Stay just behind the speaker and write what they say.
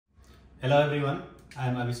Hello everyone, I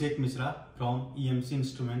am Abhishek Mishra from EMC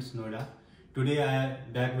Instruments, Noida. Today I am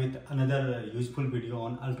back with another useful video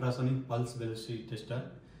on Ultrasonic Pulse Velocity Tester.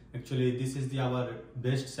 Actually this is our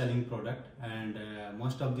best selling product, and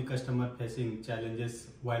most of the customer facing challenges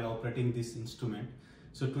while operating this instrument.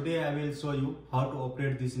 So today I will show you how to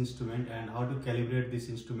operate this instrument and how to calibrate this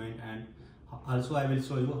instrument, and also I will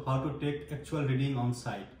show you how to take actual reading on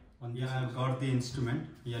site. Here I have got the instrument.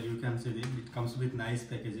 Here you can see it comes with nice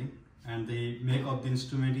packaging, and the make of the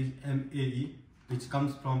instrument is MAE, which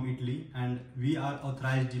comes from Italy, and we are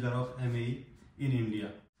authorized dealer of MAE in India.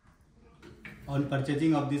 On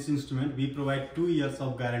purchasing of this instrument, we provide 2 years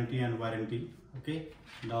of guarantee and warranty. Okay,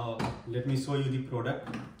 now let me show you the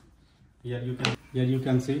product. Here you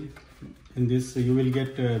can see in this you will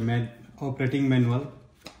get operating manual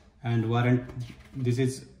and warranty. This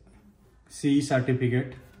is CE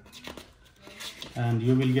certificate, and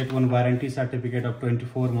you will get one warranty certificate of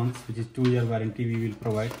 24 months, which is 2-year warranty we will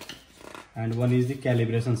provide, and one is the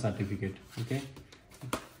calibration certificate. Okay,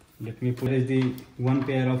 let me put the one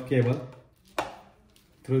pair of cable.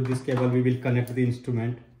 Through this cable we will connect the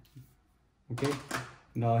instrument. Okay,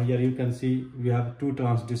 now here you can see we have 2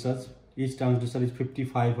 transducers. Each transducer is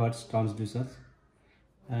 55 Hz transducers,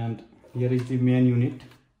 and here is the main unit,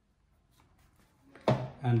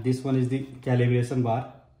 and this one is the calibration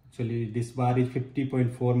bar. Actually this bar is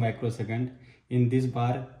 50.4 microsecond. In this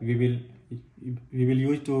bar we will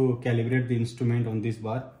use to calibrate the instrument on this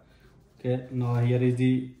bar. Okay, now here is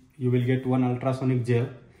you will get one ultrasonic gel.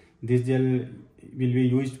 This gel will be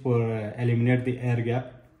used for eliminate the air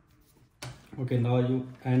gap. Okay, now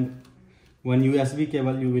and one USB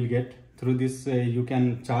cable you will get. Through this you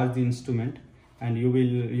can charge the instrument, and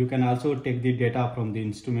you can also take the data from the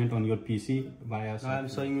instrument on your PC via. Now I am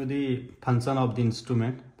showing you the function of the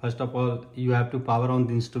instrument. First of all, you have to power on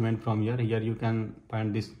the instrument from here. Here you can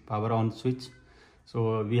find this power on switch.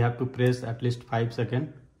 So we have to press at least 5 seconds.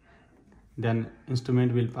 Then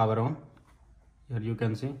instrument will power on. Here you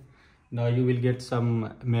can see. Now you will get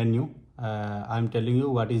some menu. I am telling you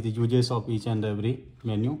what is the uses of each and every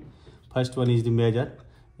menu. First one is the measure.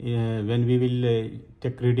 When we will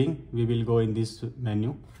take reading, we will go in this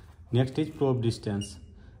menu. Next is probe distance.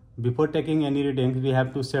 Before taking any reading, we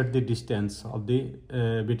have to set the distance of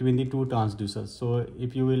the between the 2 transducers. So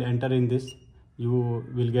if you will enter in this, you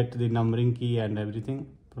will get the numbering key and everything.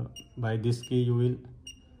 By this key you will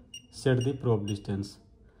set the probe distance,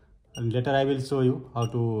 and later I will show you how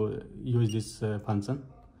to use this function.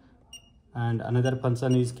 And another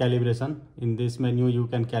function is calibration. In this menu you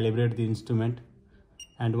can calibrate the instrument,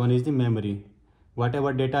 and one is the memory.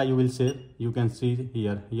 Whatever data you will save, you can see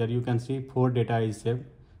here. Here you can see 4 data is saved,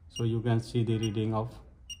 so you can see the reading of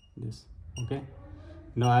this. Okay,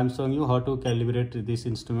 now I am showing you how to calibrate this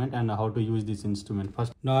instrument and how to use this instrument.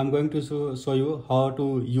 First, now I am going to show you how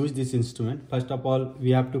to use this instrument. First of all,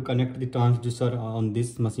 we have to connect the transducer on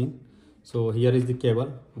this machine. So here is the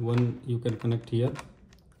cable. One you can connect here,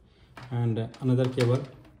 and another cable.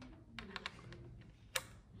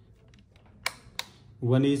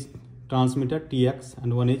 One is transmitter TX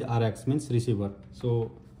and one is RX, means receiver.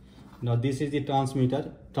 So now this is the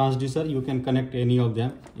transducer. You can connect any of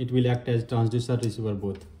them. It will act as transducer, receiver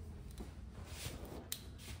both.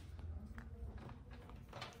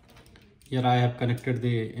 Here I have connected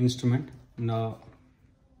the instrument. Now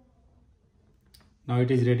it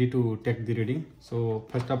is ready to take the reading. So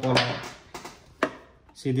first of all,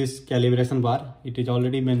 see this calibration bar. It is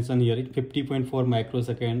already mentioned here. 50.4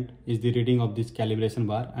 microsecond is the reading of this calibration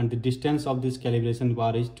bar, and the distance of this calibration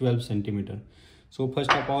bar is 12 centimeter. So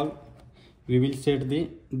first of all, we will set the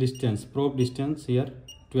distance, probe distance here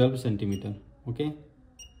 12 centimeter. Okay,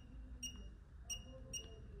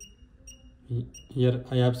 here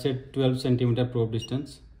I have set 12 centimeter probe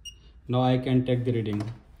distance. Now I can take the reading.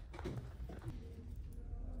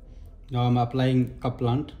 Now I am applying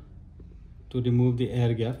couplant to remove the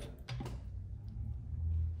air gap.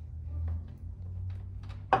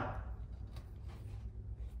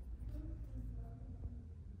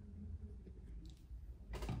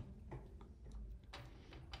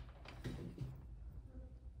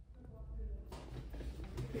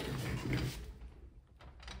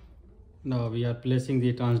 Now we are placing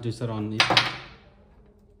the transducer on it.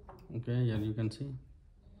 Okay, here you can see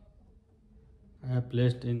I have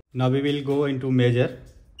placed in. Now we will go into measure.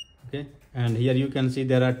 Okay, and here you can see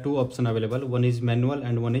there are 2 options available. One is manual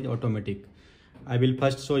and one is automatic. I will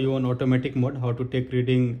first show you on automatic mode how to take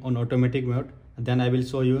reading on automatic mode, then I will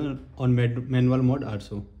show you on manual mode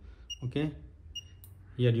also. Okay,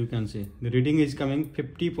 here you can see the reading is coming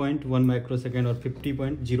 50.1 microsecond or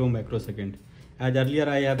 50.0 microsecond. As earlier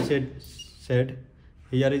I have said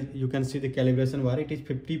here is, you can see the calibration bar, it is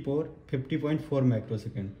 50.4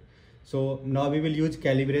 microsecond. So now we will use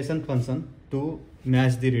calibration function to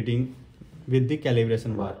match the reading with the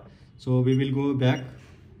calibration bar. So we will go back.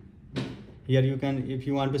 Here you can, if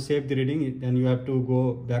you want to save the reading, then you have to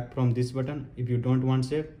go back from this button. If you don't want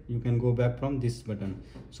save, you can go back from this button.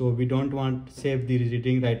 So we don't want save the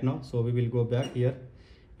reading right now, so we will go back here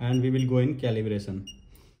and we will go in calibration.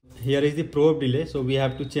 Here is the probe delay, so we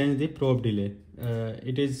have to change the probe delay.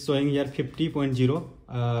 It is showing here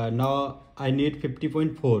 50.0. Now I need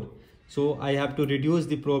 50.4, so I have to reduce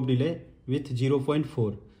the probe delay with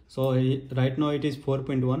 0.4. So right now it is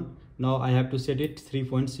 4.1. Now I have to set it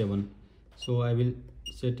 3.7. So I will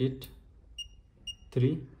set it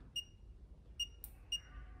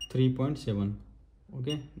 3.7.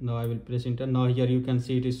 Okay, now I will press enter. Now here you can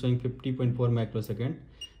see it is showing 50.4 microsecond.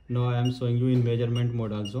 Now I am showing you in measurement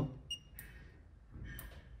mode also.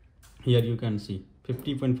 Here you can see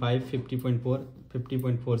 50.5, 50.4,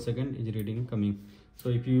 50.4 second is reading coming. So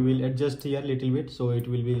if you will adjust here little bit, so it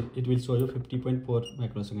will show you 50.4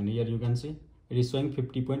 microsecond. Here you can see it is showing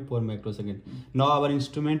 50.4 microsecond. Now our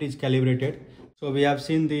instrument is calibrated. So we have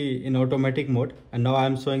seen the in automatic mode, and now I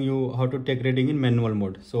am showing you how to take reading in manual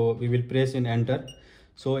mode. So we will press in enter.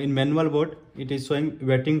 So in manual mode it is showing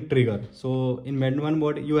wetting trigger. So in manual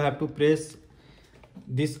mode you have to press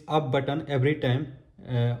this up button every time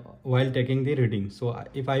while taking the reading. So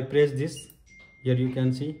if I press this, here you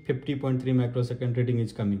can see 50.3 microsecond reading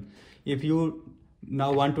is coming. If you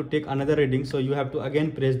now want to take another reading, so you have to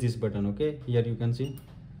again press this button. Okay, here you can see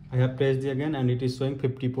I have pressed it again and it is showing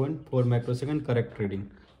 50.4 microsecond correct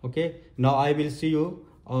reading. Okay, now I will see you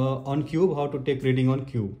on cube how to take reading on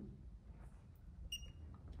cube.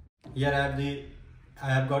 Here I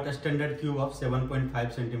have got a standard cube of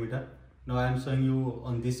 7.5 centimeter. Now I am showing you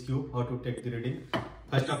on this cube how to take the reading.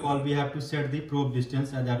 First of all, we have to set the probe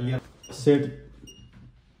distance as earlier. Set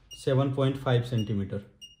 7.5 centimeter.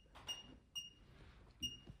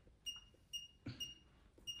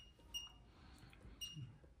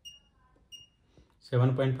 I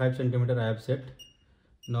have set.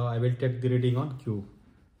 Now I will take the reading on cube.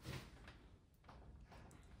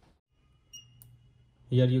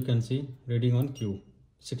 Here you can see reading on cube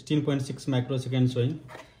 16.6 microsecond showing,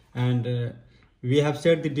 and we have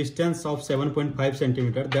set the distance of 7.5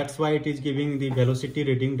 centimeter. That's why it is giving the velocity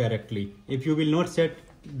reading directly. If you will not set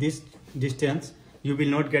this distance, you will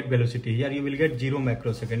not get velocity. Here you will get 0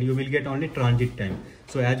 microsecond. You will get only transit time.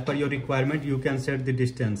 So as per your requirement, you can set the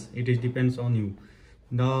distance. It is depends on you.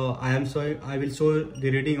 Now I will show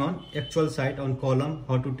the reading on actual site on column,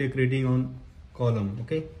 how to take reading on column.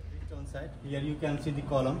 Okay, on site here you can see the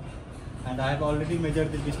column, and I have already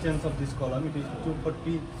measured the distance of this column. It is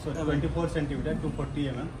 24 centimeter, 240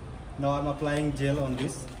 mm. Now I am applying gel on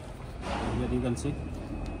this. Here you can see.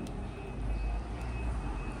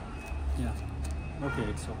 Yeah, okay,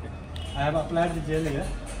 it's okay. I have applied the gel here,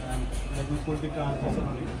 and let me put the transducer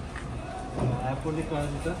on it. I have put the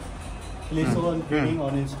transducer. Please show on reading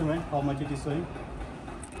on instrument how much it is showing.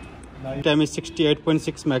 Time is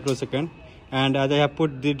 68.6 microsecond, and as I have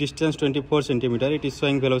put the distance 24 centimeter, it is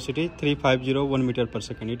showing velocity 3501 meter per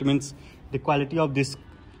second. It means the quality of this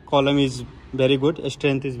column is very good,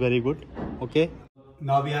 strength is very good. Okay.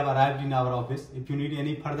 Now we have arrived in our office. If you need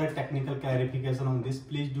any further technical clarification on this,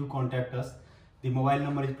 please do contact us. The mobile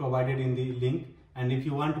number is provided in the link, and if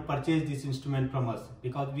you want to purchase this instrument from us,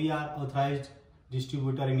 because we are authorized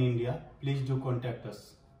distributor in India, please do contact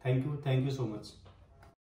us. Thank you so much.